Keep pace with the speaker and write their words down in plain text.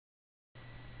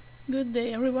Good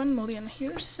day everyone, Molian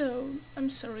here. So I'm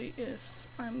sorry if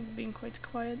I'm being quite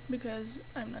quiet because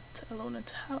I'm not alone at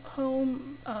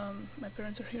home. My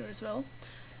parents are here as well.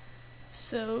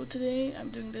 So today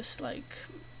I'm doing this like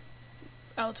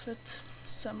outfit,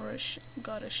 summerish,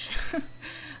 godish,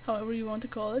 however you want to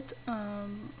call it. I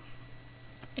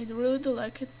really do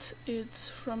like it. It's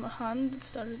from a hunt that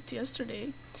started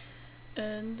yesterday,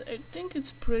 and I think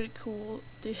it's pretty cool.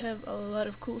 They have a lot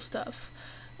of cool stuff.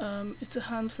 It's a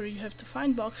hunt where you have to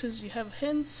find boxes, you have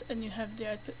hints, and you have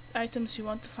the items you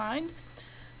want to find.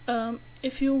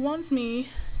 If you want me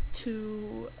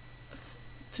to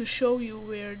to show you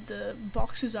where the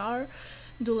boxes are,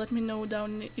 do let me know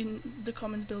down in the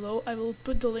comments below. I will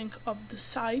put the link of the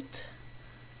site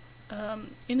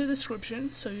in the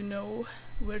description so you know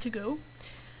where to go.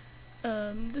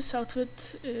 This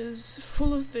outfit is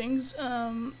full of things.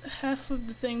 Half of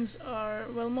the things are,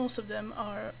 well, most of them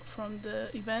are from the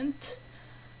event,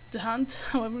 the hunt,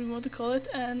 however you want to call it,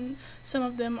 and some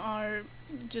of them are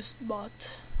just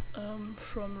bought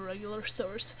from regular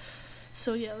stores.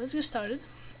 So yeah, let's get started.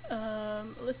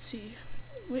 Let's see.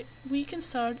 We can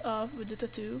start off with the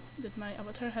tattoo that my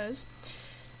avatar has.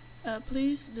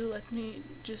 Please do let me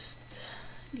just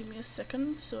give me a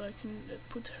second so I can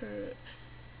put her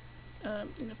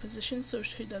in a position so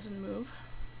she doesn't move.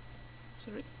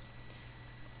 Sorry,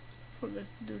 forgot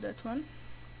to do that one.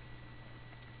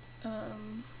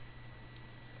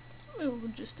 We'll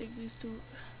just take these two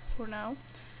for now.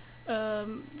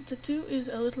 The tattoo is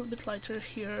a little bit lighter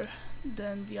here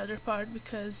than the other part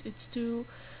because it's two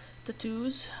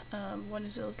tattoos. One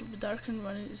is a little bit darker and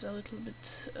one is a little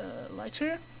bit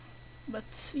lighter,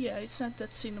 but yeah, it's not that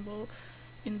seenable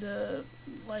in the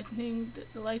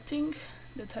lighting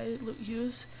that I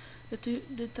use. The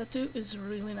tattoo is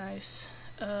really nice.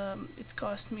 It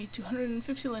cost me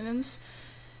 250 linens.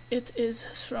 It is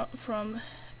from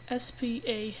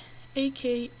SPA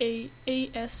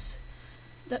AKAAS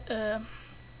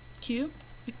Q.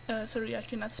 Sorry, I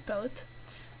cannot spell it.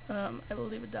 I will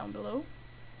leave it down below.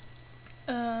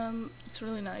 It's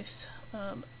really nice.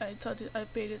 I thought I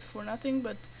paid it for nothing,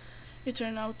 but it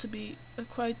turned out to be a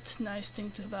quite nice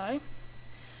thing to buy.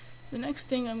 The next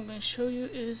thing I'm going to show you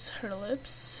is her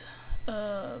lips.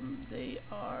 They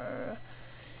are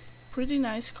pretty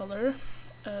nice color.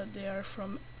 They are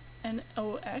from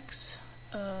NOX.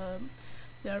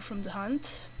 They are from the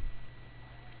hunt.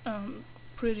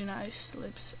 Pretty nice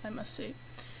lips, I must say.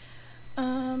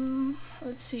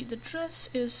 Let's see, the dress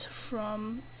is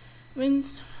from Win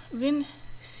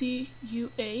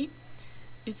CUA.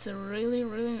 It's a really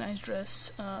nice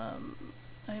dress.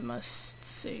 I must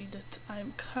say that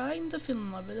I'm kind of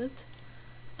in love with it.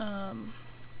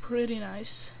 Pretty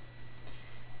nice,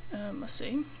 must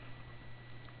say.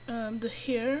 The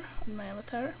hair on my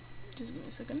avatar, just give me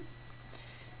a second,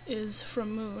 is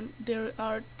from Moon. There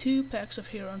are two packs of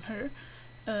hair on her.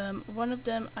 One of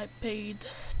them I paid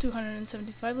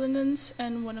 275 linens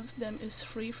and one of them is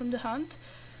free from the hunt.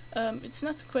 It's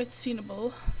not quite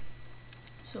seenable,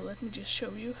 so let me just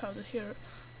show you how the hair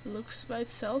looks by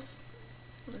itself.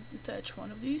 Let's detach one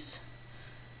of these.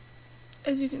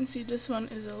 As you can see, this one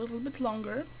is a little bit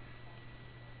longer,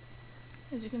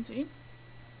 as you can see.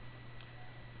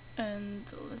 And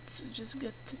let's just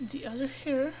get the other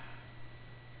hair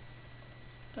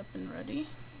up and ready.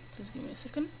 Please give me a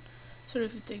second. Sorry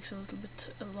if it takes a little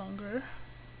bit longer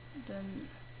than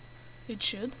it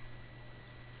should.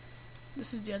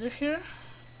 This is the other hair.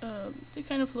 They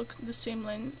kind of look the same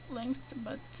length,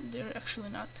 but they're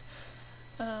actually not.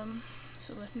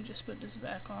 So let me just put this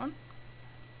back on.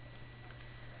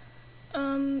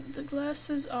 The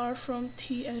glasses are from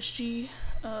TSG.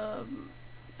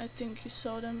 I think you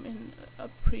saw them in a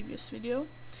previous video.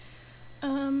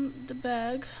 The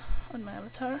bag on my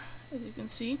avatar, as you can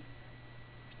see,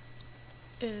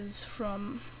 is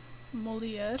from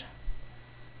Molière.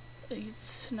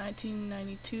 It's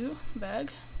 1992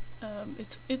 bag.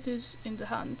 It is in the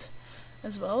hunt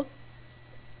as well.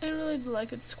 I really do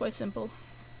like it. It's quite simple.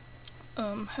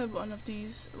 Have one of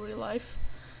these real life.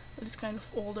 It's kind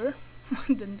of older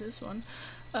than this one.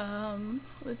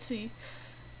 Let's see.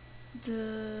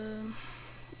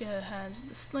 Has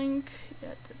the sling.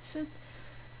 Yeah, that's it.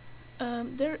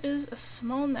 There is a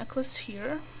small necklace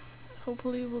here.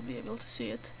 Hopefully we'll be able to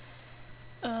see it.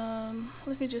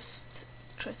 Let me just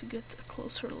try to get a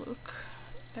closer look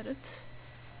at it.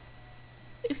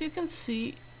 If you can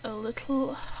see a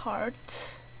little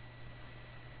heart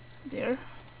there,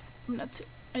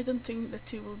 I don't think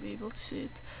that you will be able to see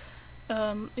it.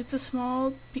 It's a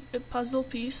small puzzle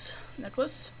piece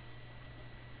necklace.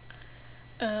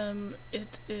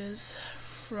 It is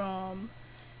from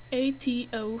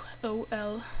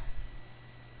ATOOL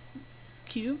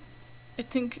Q. I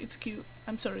think it's Q.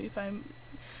 I'm sorry if I'm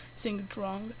saying it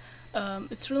wrong.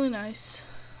 It's really nice.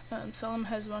 Salam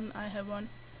has one, I have one.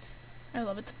 I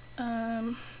love it.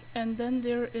 And then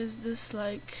there is this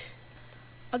like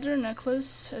other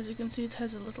necklace. As you can see, it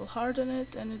has a little heart on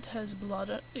it and it has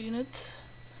blood in it.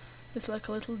 It's like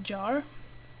a little jar.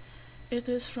 It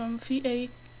is from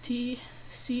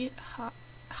VATC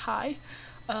High.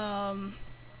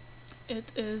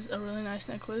 It is a really nice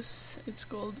necklace. It's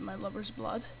called My Lover's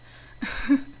Blood.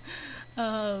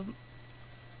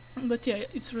 But yeah,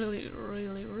 it's really,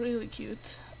 really, really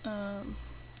cute. I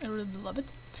really do love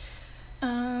it.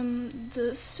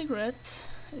 The cigarette,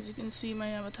 as you can see, my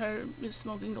avatar is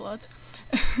smoking a lot,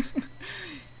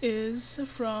 is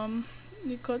from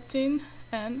Nicotine,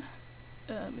 and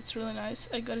it's really nice.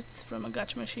 I got it from a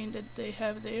gacha machine that they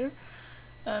have there.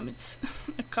 It's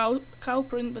a cow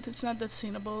print, but it's not that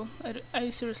seenable. I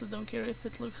seriously don't care if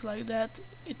it looks like that.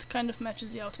 It kind of matches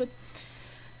the outfit.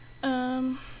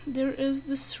 There is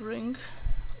this ring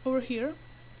over here,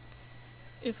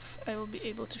 if I will be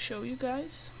able to show you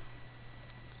guys.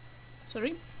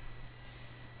 Sorry.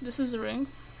 This is the ring.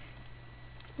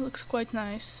 It looks quite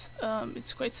nice.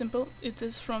 It's quite simple. It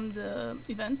is from the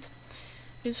event.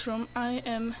 It's from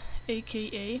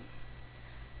IMAKA.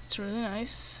 It's really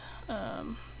nice.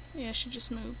 Yeah, she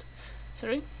just moved.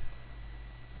 Sorry.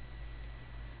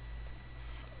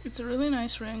 It's a really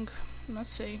nice ring, I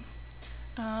must say.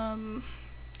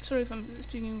 Sorry if I'm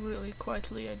speaking really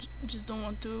quietly. I just don't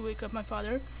want to wake up my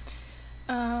father.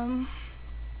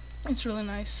 It's really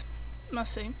nice,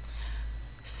 must say.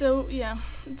 So yeah,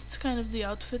 that's kind of the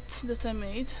outfit that I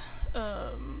made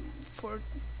for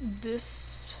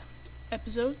this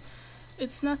episode.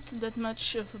 It's not that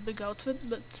much of a big outfit,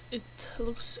 but it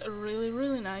looks really,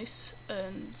 really nice,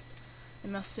 and I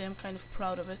must say I'm kind of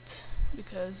proud of it,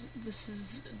 because this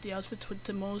is the outfit with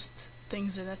the most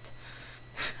things in it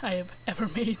I have ever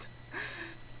made.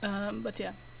 But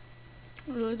yeah,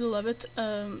 really do love it.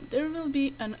 There will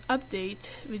be an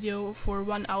update video for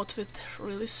one outfit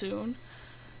really soon,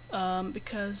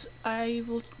 because I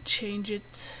will change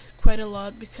it quite a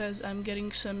lot because I'm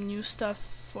getting some new stuff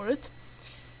for it.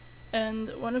 And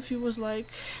one of you was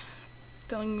like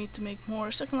telling me to make more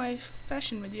Second Life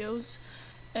fashion videos,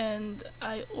 and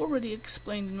I already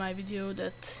explained in my video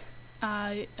that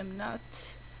I am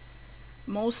not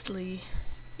mostly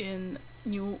in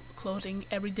new clothing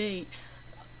every day.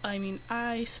 I mean,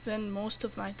 I spend most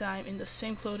of my time in the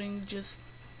same clothing, just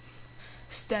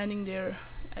standing there.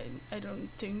 I don't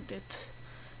think that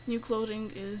new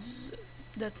clothing is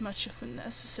that much of a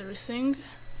necessary thing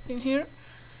in here.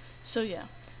 So yeah,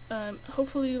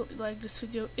 hopefully you liked this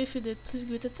video. If you did, please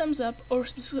give it a thumbs up or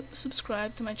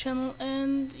subscribe to my channel,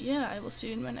 and yeah, I will see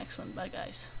you in my next one. Bye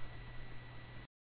guys.